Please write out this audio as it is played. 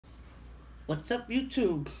What's up,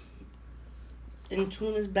 YouTube?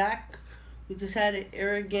 Intune is back. We just had an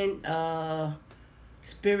arrogant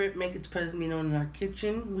spirit make its presence known in our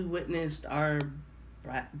kitchen. We witnessed our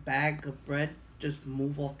bag of bread just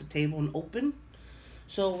move off the table and open.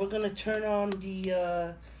 So we're going to turn on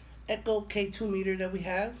the Echo K2 meter that we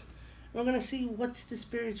have. We're going to see what's the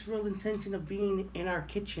spirit's real intention of being in our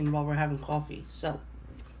kitchen while we're having coffee. So,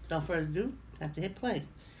 without further ado, time to hit play.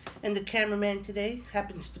 And the cameraman today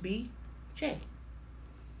happens to be Jay.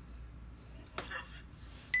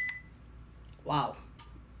 Wow.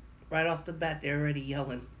 Right off the bat, they're already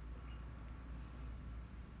yelling.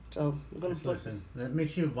 So, we're going to listen. Make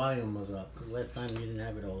sure your volume was up, because last time you didn't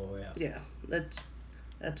have it all the way up. Yeah,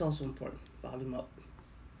 that's also important. Volume up,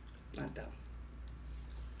 not down.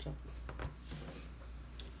 So,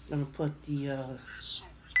 I'm going to put the,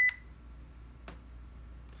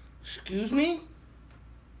 Excuse me?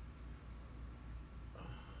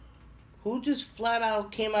 Who just flat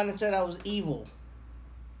out came out and said I was evil?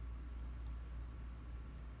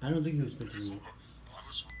 I don't think he was speaking to me.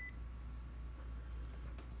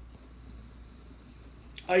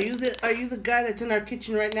 Are you the guy that's in our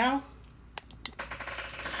kitchen right now?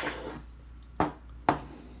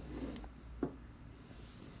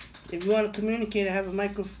 If you want to communicate, I have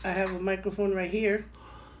a microphone right here.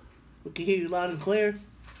 We can hear you loud and clear.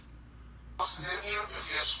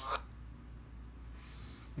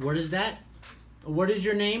 What is that? What is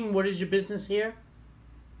your name? What is your business here?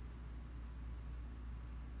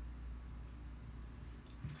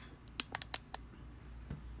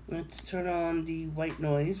 Let's turn on the white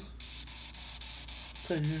noise,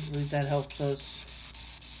 because usually that helps us.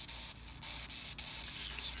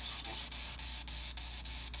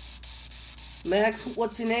 Max,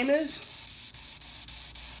 what's your name is?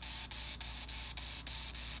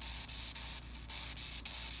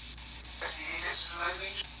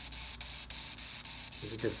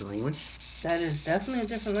 Is it a different language? That is definitely a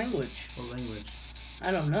different language. What language? I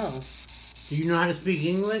don't know. Do you know how to speak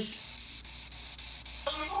English?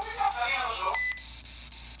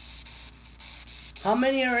 How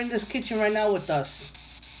many are in this kitchen right now with us?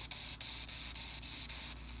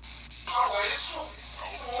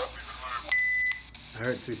 I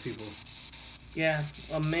heard 3 people. Yeah,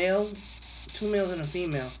 a male, 2 males and a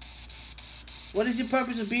female. What is your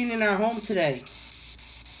purpose of being in our home today?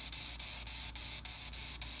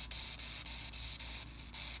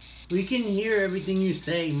 We can hear everything you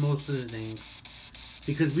say, most of the things.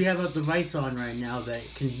 Because we have a device on right now that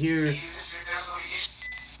can hear...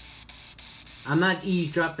 I'm not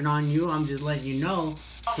eavesdropping on you, I'm just letting you know.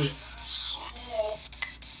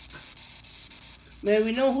 Man,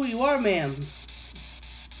 we know who you are, ma'am.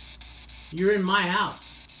 You're in my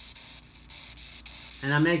house.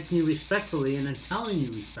 And I'm asking you respectfully, and I'm telling you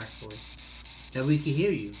respectfully, that we can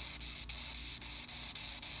hear you.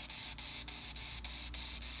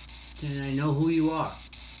 And I know who you are.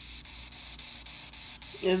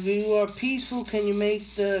 If you are peaceful, can you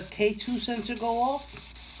make the K2 sensor go off?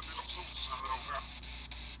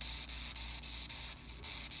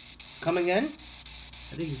 Come again?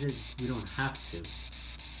 I think he said you don't have to.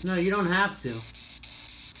 No, you don't have to.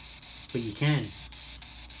 But you can.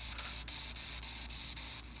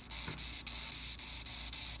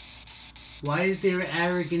 Why is there an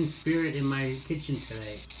arrogant spirit in my kitchen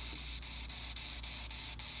today?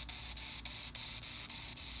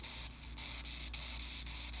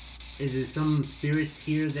 Is there some spirits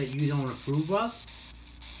here that you don't approve of?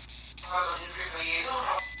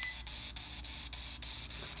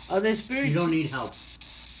 Are there spirits? You don't need help.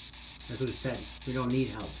 That's what it said. We don't need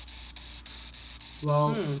help.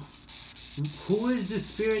 Well, who is the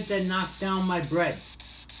spirit that knocked down my bread?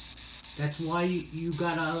 That's why you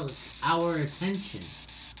got our attention.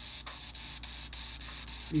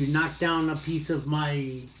 You knocked down a piece of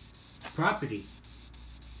my property.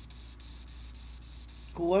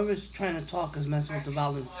 Whoever's trying to talk is messing with the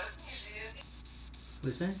volume.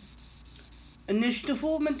 What's that? Initiative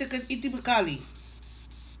mentekat itibakali.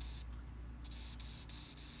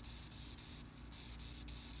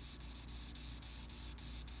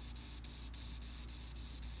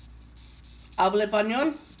 Habla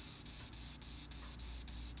español?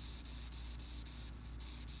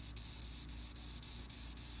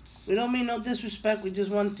 We don't mean no disrespect. We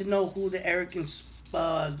just wanted to know who the arrogant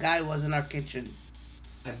guy was in our kitchen.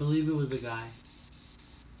 I believe it was a guy.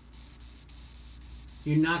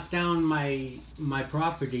 You knocked down my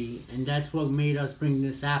property, and that's what made us bring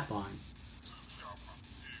this app on.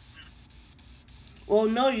 Well,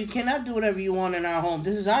 no, you cannot do whatever you want in our home.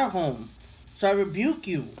 This is our home. So I rebuke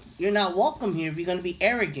you. You're not welcome here if you're going to be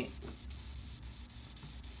arrogant.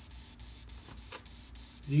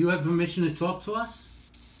 Do you have permission to talk to us?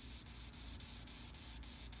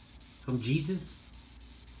 From Jesus?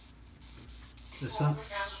 The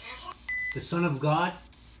Son of God?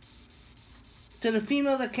 To the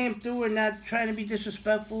female that came through, we're not trying to be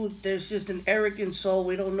disrespectful. There's just an arrogant soul.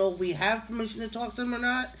 We don't know if we have permission to talk to him or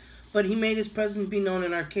not. But he made his presence be known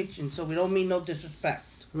in our kitchen, so we don't mean no disrespect.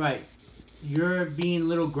 Right. You're being a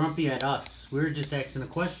little grumpy at us. We're just asking a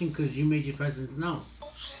question because you made your presence known.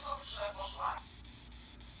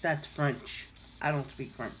 That's French. I don't speak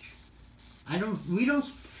French. We don't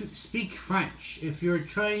speak French. If you're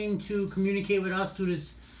trying to communicate with us through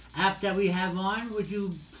this app that we have on, would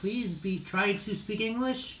you please try to speak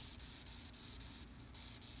English?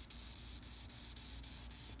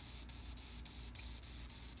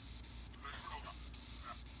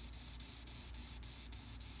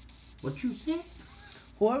 What you say?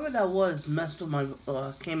 Whoever that was messed with my,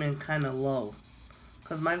 came in kind of low.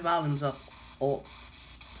 Because my volume's up. Oh.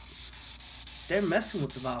 They're messing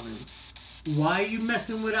with the volume. Why are you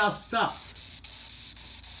messing with our stuff?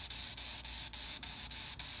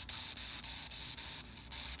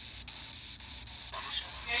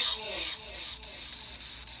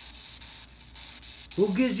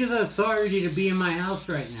 Who gives you the authority to be in my house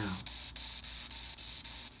right now?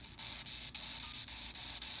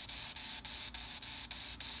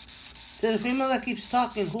 To the female that keeps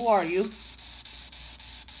talking, who are you?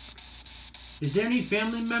 Is there any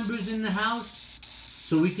family members in the house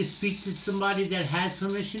so we can speak to somebody that has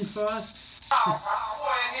permission for us?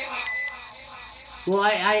 Well,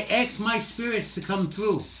 I asked my spirits to come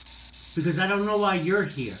through because I don't know why you're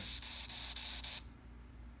here.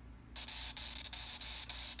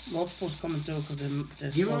 Multiples coming through because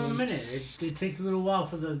they're Give them a minute. It takes a little while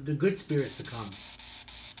for the good spirits to come.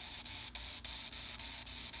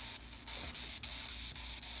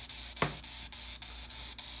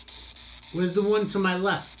 Where's the one to my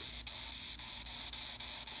left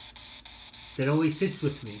that always sits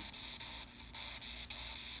with me?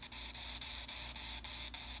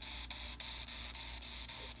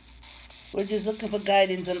 We're just looking for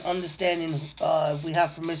guidance and understanding if we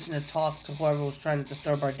have permission to talk to whoever was trying to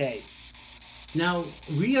disturb our day. Now,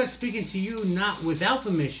 we are speaking to you not without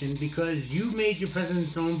permission because you made your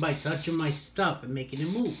presence known by touching my stuff and making it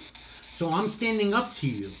move. So I'm standing up to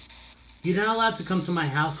you. You're not allowed to come to my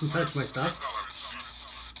house and touch my stuff.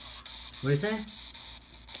 What do you say?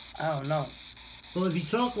 I don't know. Well, if you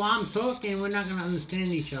talk while I'm talking, we're not going to understand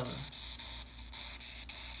each other.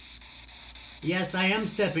 Yes, I am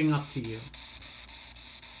stepping up to you.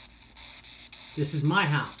 This is my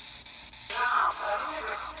house.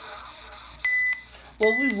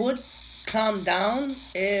 Well, we would calm down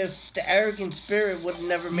if the arrogant spirit would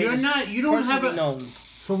never make it. You don't have a known.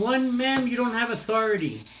 For one, ma'am, you don't have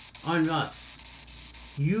authority on us.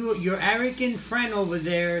 Your arrogant friend over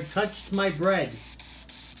there touched my bread.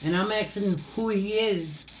 And I'm asking who he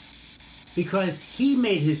is because he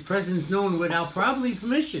made his presence known without probably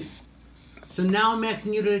permission. So now I'm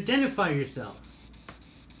asking you to identify yourself.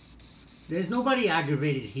 There's nobody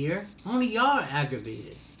aggravated here. Only y'all are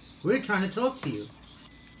aggravated. We're trying to talk to you.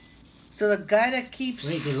 So the guy that keeps...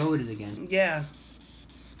 Wait, they lowered it again. Yeah.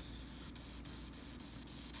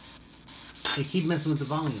 They keep messing with the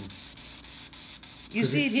volume. You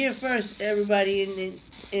see it here first, everybody in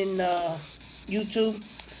YouTube.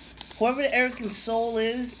 Whoever the arrogant soul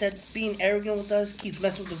is that's being arrogant with us keeps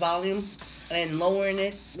messing with the volume and lowering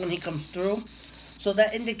it when he comes through. So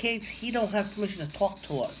that indicates he don't have permission to talk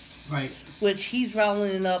to us. Right. Which he's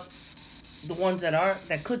rallying up the ones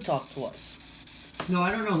that could talk to us. No,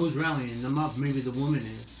 I don't know who's rallying them up. Maybe the woman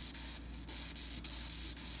is.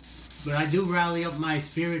 But I do rally up my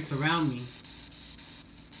spirits around me.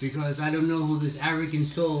 Because I don't know who this arrogant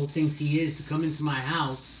soul thinks he is to come into my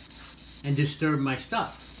house and disturb my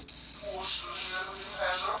stuff.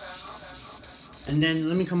 And then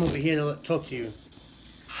let me come over here to talk to you.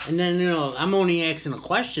 And then, I'm only asking a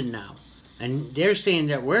question now. And they're saying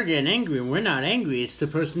that we're getting angry, and we're not angry. It's the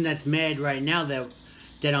person that's mad right now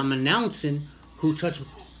that I'm announcing who touched me.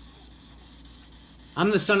 I'm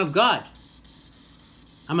the Son of God.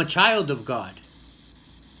 I'm a child of God.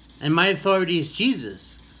 And my authority is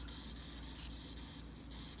Jesus.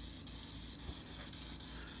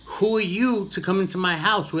 Who are you to come into my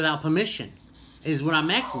house without permission? Is what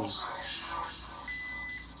I'm asking you.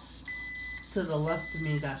 To the left of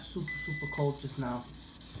me got super, super cold just now.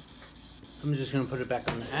 I'm just going to put it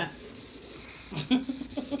back on the hat.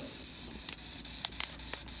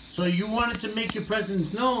 So you wanted to make your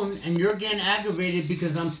presence known, and you're getting aggravated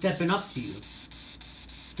because I'm stepping up to you.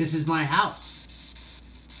 This is my house.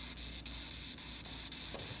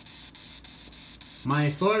 My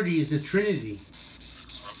authority is the Trinity.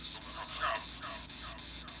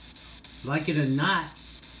 Like it or not,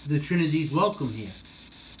 the Trinity's welcome here.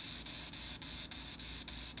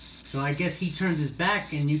 So I guess he turned his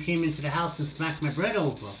back and you came into the house and smacked my bread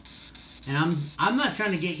over. And I'm not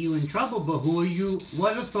trying to get you in trouble, but who are you?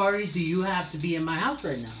 What authority do you have to be in my house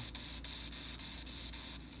right now?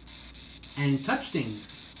 And touch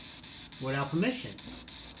things without permission.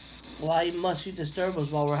 Why must you disturb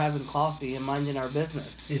us while we're having coffee and minding our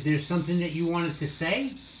business? Is there something that you wanted to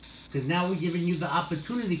say? Because now we're giving you the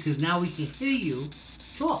opportunity, because now we can hear you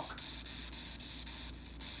talk.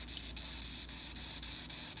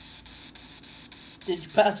 Did you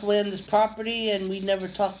pass away on this property and we never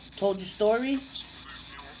told your story?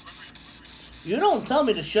 You don't tell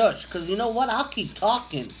me to shush, because you know what? I'll keep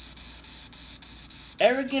talking.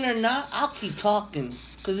 Arrogant or not, I'll keep talking,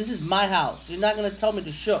 because this is my house. You're not going to tell me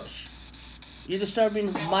to shush. You're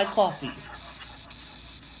disturbing my coffee.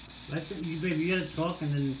 Baby, you gotta talk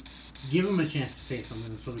and then give him a chance to say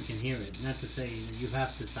something so we can hear it. Not to say that you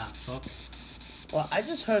have to stop talking. Well, I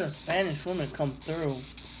just heard a Spanish woman come through.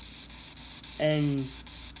 And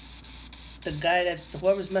the guy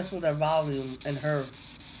whoever's messing with our volume and her.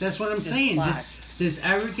 That's what I'm saying. This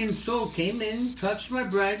arrogant soul came in, touched my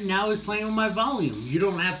bread, now is playing with my volume. You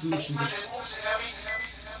don't have permission to.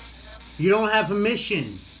 You don't have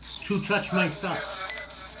permission to touch my stuff.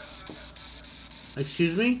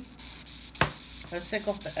 Excuse me? Let's take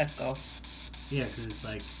off the echo. Yeah, because it's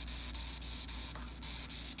like.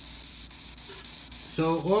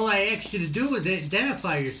 So all I asked you to do is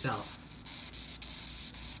identify yourself.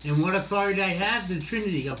 And what authority I have? The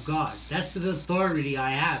Trinity of God. That's the authority I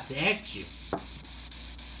have to ask you.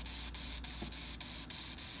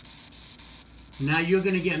 Now you're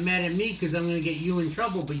going to get mad at me because I'm going to get you in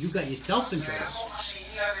trouble, but you got yourself in trouble.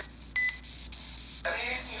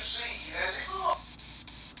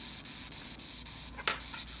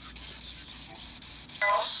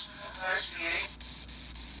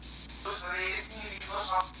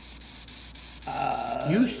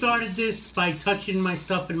 You started this by touching my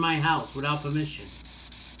stuff in my house without permission.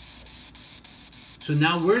 So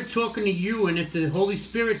now we're talking to you, and if the Holy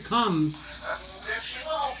Spirit comes...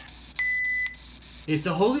 If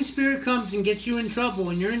the Holy Spirit comes and gets you in trouble,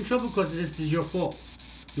 and you're in trouble because this is your fault.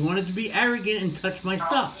 You wanted to be arrogant and touch my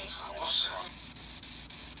stuff.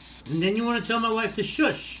 And then you want to tell my wife to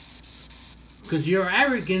shush. Because your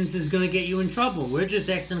arrogance is going to get you in trouble. We're just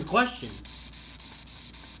asking a question.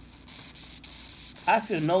 I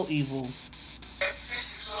feel no evil.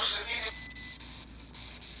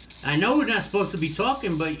 I know we're not supposed to be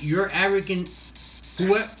talking, but you're arrogant.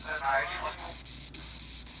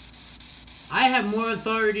 I have more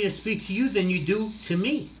authority to speak to you than you do to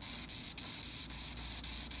me.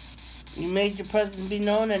 You made your presence be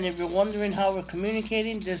known, and if you're wondering how we're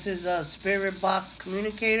communicating, this is a Spirit Box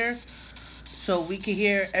communicator. So we can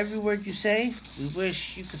hear every word you say. We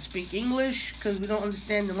wish you could speak English, because we don't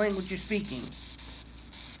understand the language you're speaking.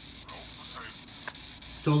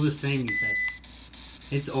 It's all the same, he said.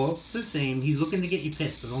 It's all the same. He's looking to get you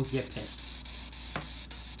pissed, so don't get pissed.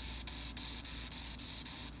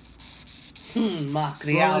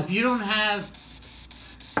 Well, if you don't have...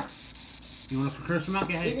 You want to curse him out?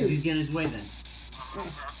 Go ahead, because he's getting his way then.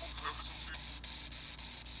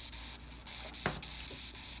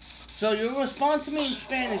 So you respond to me in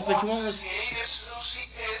Spanish, but you won't...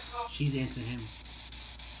 She's answering him.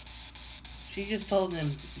 She just told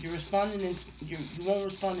him, you're responding in... You won't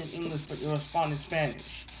respond in English, but you'll respond in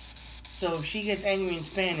Spanish. So if she gets angry in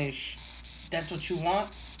Spanish, that's what you want?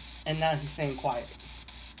 And now he's saying quiet.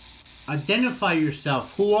 Identify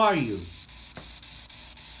yourself. Who are you?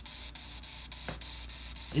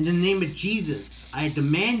 In the name of Jesus, I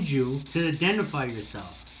demand you to identify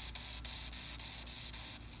yourself.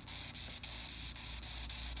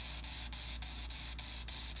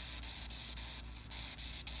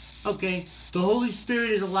 Okay, the Holy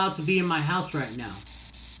Spirit is allowed to be in my house right now.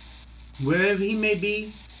 Wherever he may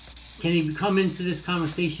be, can he come into this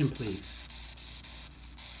conversation, please?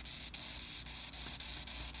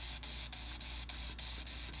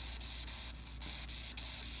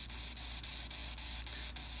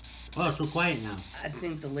 Oh, so quiet now. I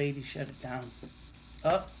think the lady shut it down.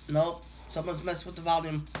 Oh, nope. Someone's messing with the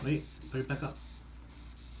volume. Wait, put it back up.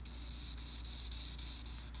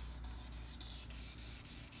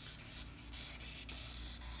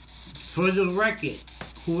 For the record,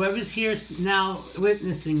 whoever's here now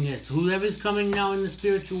witnessing this, whoever's coming now in the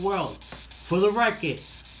spiritual world, for the record,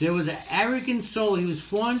 there was an arrogant soul. He was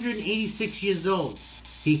 486 years old.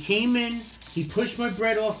 He came in, he pushed my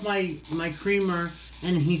bread off my creamer,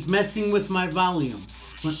 and he's messing with my volume.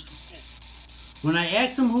 When I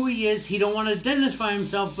ask him who he is, he don't want to identify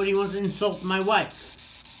himself, but he wants to insult my wife.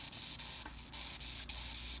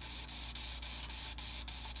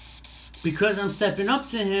 because I'm stepping up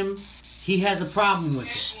to him, he has a problem with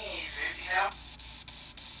it.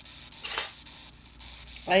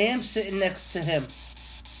 I am sitting next to him.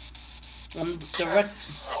 I'm direct.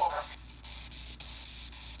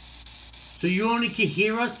 So you only can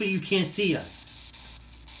hear us, but you can't see us.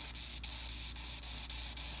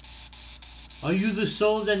 Are you the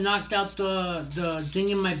soul that knocked out the thing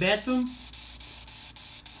in my bathroom?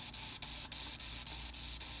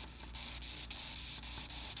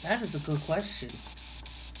 That is a good question.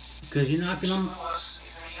 Because you're knocking on...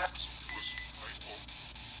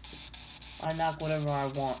 I knock whatever I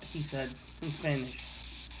want, he said in Spanish.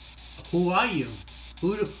 Who are you?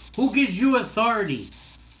 Who gives you authority?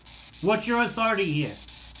 What's your authority here?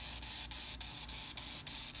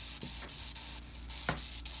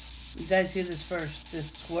 You guys hear this first.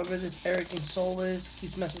 Whoever this arrogant soul is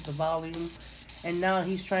keeps messing with the volume, and now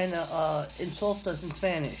he's trying to insult us in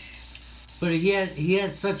Spanish. But he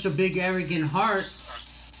has such a big arrogant heart.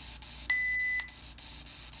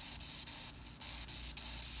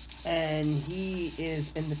 And he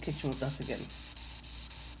is in the kitchen with us again.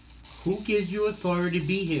 Who gives you authority to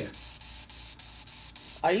be here?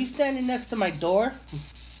 Are you standing next to my door?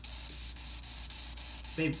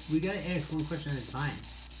 Babe, we gotta ask one question at a time.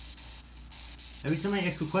 Every time I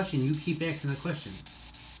ask a question, you keep asking a question.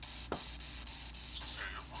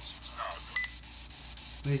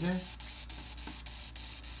 What is that?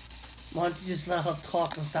 Why don't you just let her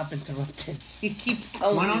talk and stop interrupting? He keeps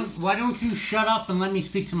telling me. Why don't you shut up and let me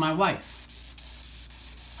speak to my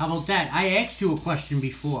wife? How about that? I asked you a question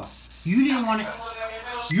before. You didn't want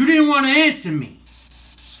to answer me.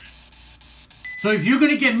 So if you're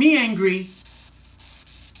gonna get me angry,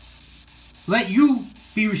 let you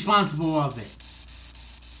be responsible of it.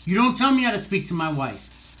 You don't tell me how to speak to my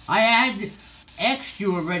wife. I had asked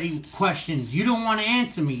you already questions. You don't want to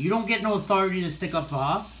answer me. You don't get no authority to stick up for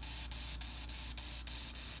her.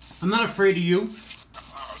 I'm not afraid of you.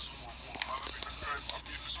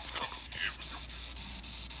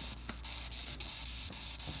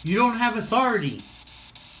 You don't have authority.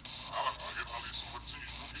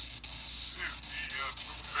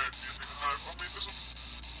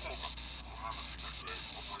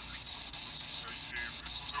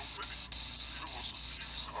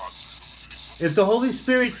 If the Holy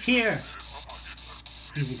Spirit's here,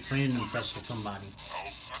 he's explaining himself to somebody.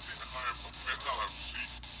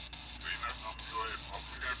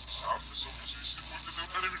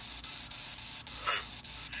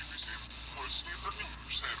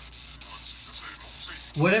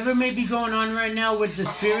 Whatever may be going on right now with the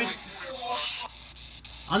spirits,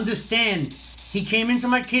 understand, he came into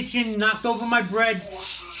my kitchen, knocked over my bread,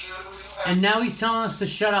 and now he's telling us to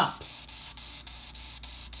shut up.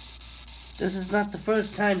 This is not the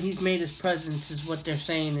first time he's made his presence, is what they're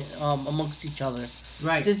saying amongst each other.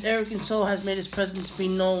 Right. This arrogant soul has made his presence be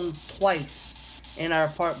known twice in our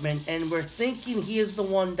apartment, and we're thinking he is the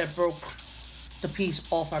one that broke the piece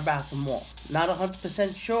off our bathroom wall. Not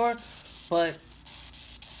 100% sure, but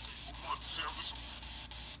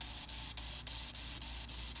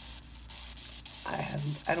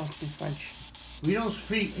I don't speak French. We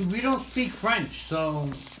don't speak French, so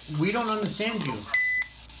we don't understand you.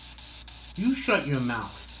 You shut your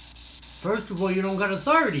mouth. First of all, you don't got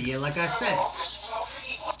authority yet, like I said.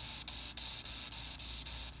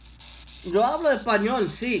 Yo hablo español,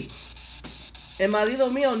 sí. El marido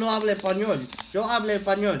mío no habla español. Yo hablo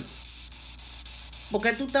español. ¿Por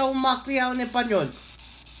qué tú estás aún más criado en español?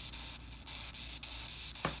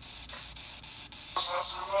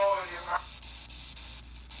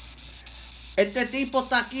 Este tipo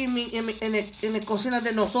está aquí en la cocina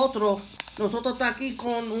de nosotros. Nosotros está aquí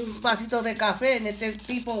con un vasito de café. Este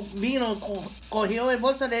tipo vino, cogió el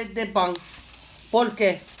bolsa de pan. ¿Por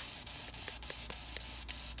qué?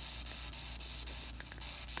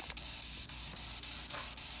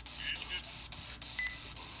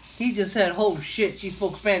 He just said, "Oh shit!" She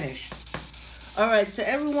spoke Spanish. All right, to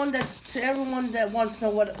everyone that wants to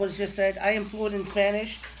know what was just said, I am fluent in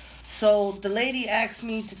Spanish. So the lady asked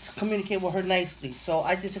me to communicate with her nicely. So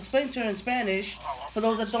I just explained to her in Spanish, for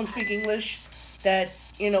those that don't speak English, that,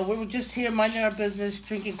 we were just here minding our business,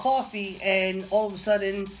 drinking coffee, and all of a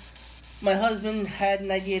sudden, my husband had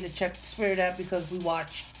an idea to check the Spirit app because we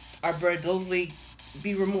watched our bread literally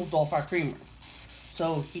be removed off our creamer.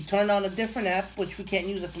 So he turned on a different app, which we can't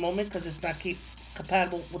use at the moment because it's not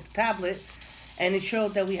compatible with the tablet, and it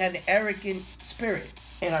showed that we had an arrogant spirit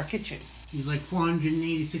in our kitchen. He's like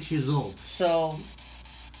 486 years old. So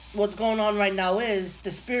what's going on right now is the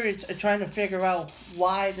spirits are trying to figure out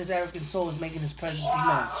why this arrogant soul is making his presence be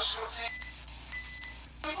known.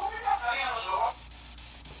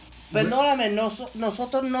 Perdóname,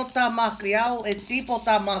 nosotros no está más criado, el tipo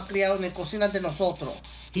está más criado en la cocina de nosotros.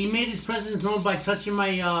 He made his presence known by touching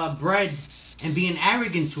my bread and being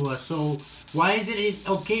arrogant to us. So why is it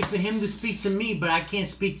okay for him to speak to me, but I can't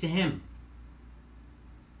speak to him?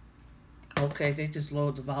 Okay, they just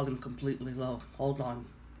lowered the volume completely low. Hold on.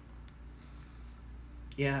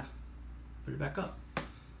 Yeah. Put it back up.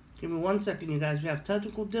 Give me 1 second, you guys. We have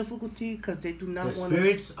technical difficulty because they do not want The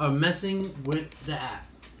spirits are messing with the app.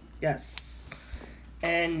 Yes.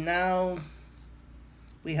 And now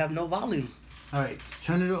we have no volume. All right,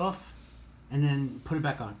 turn it off and then put it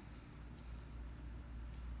back on.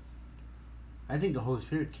 I think the Holy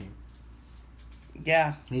Spirit came.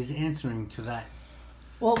 Yeah. He's answering to that.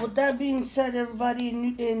 Well, with that being said, everybody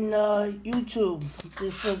in YouTube,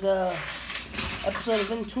 this was a episode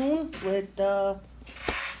of In Tune with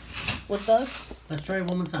us. Let's try it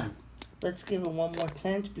one more time. Let's give it one more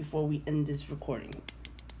chance before we end this recording.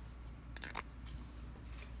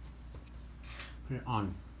 Put it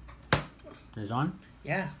on. It's on?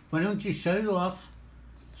 Yeah. Why don't you shut it off,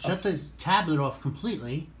 shut the tablet off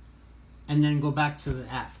completely, and then go back to the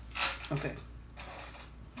app. Okay.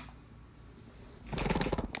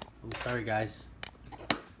 Oh, sorry, guys.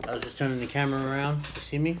 I was just turning the camera around. You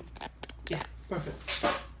see me? Yeah,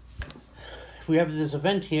 perfect. We have this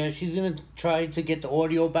event here. She's going to try to get the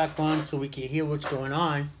audio back on so we can hear what's going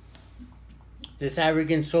on. This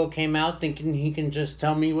arrogant soul came out thinking he can just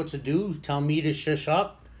tell me what to do, tell me to shush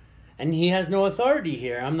up. And he has no authority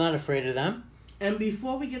here. I'm not afraid of them. And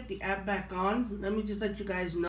before we get the app back on, let me just let you guys know.